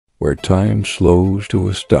where time slows to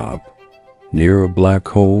a stop. Near a black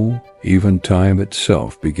hole, even time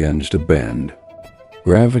itself begins to bend.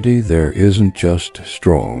 Gravity there isn't just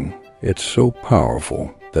strong, it's so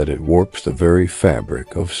powerful that it warps the very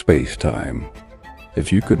fabric of space-time.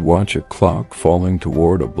 If you could watch a clock falling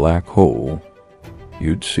toward a black hole,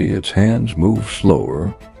 you'd see its hands move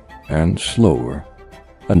slower and slower,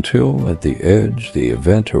 until at the edge, the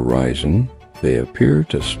event horizon, they appear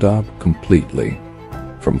to stop completely.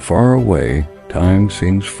 From far away, time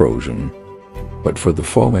seems frozen. But for the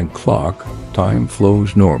falling clock, time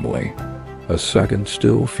flows normally. A second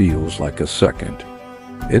still feels like a second.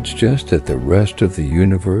 It's just that the rest of the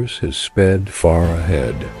universe has sped far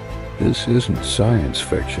ahead. This isn't science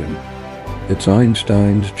fiction. It's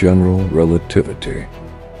Einstein's general relativity,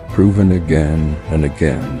 proven again and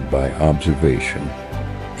again by observation.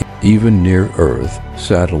 Even near Earth,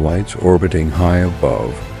 satellites orbiting high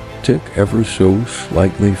above tick ever so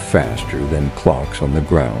slightly faster than clocks on the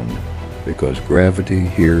ground, because gravity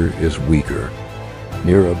here is weaker.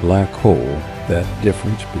 Near a black hole, that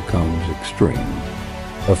difference becomes extreme.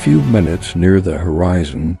 A few minutes near the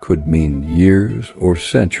horizon could mean years or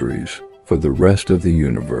centuries for the rest of the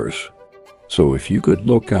universe. So if you could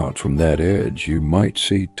look out from that edge, you might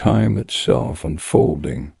see time itself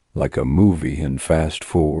unfolding like a movie in fast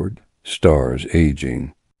forward, stars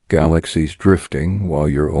aging, galaxies drifting while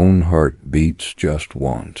your own heart beats just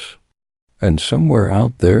once. And somewhere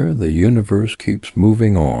out there, the universe keeps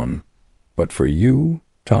moving on. But for you,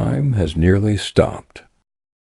 time has nearly stopped.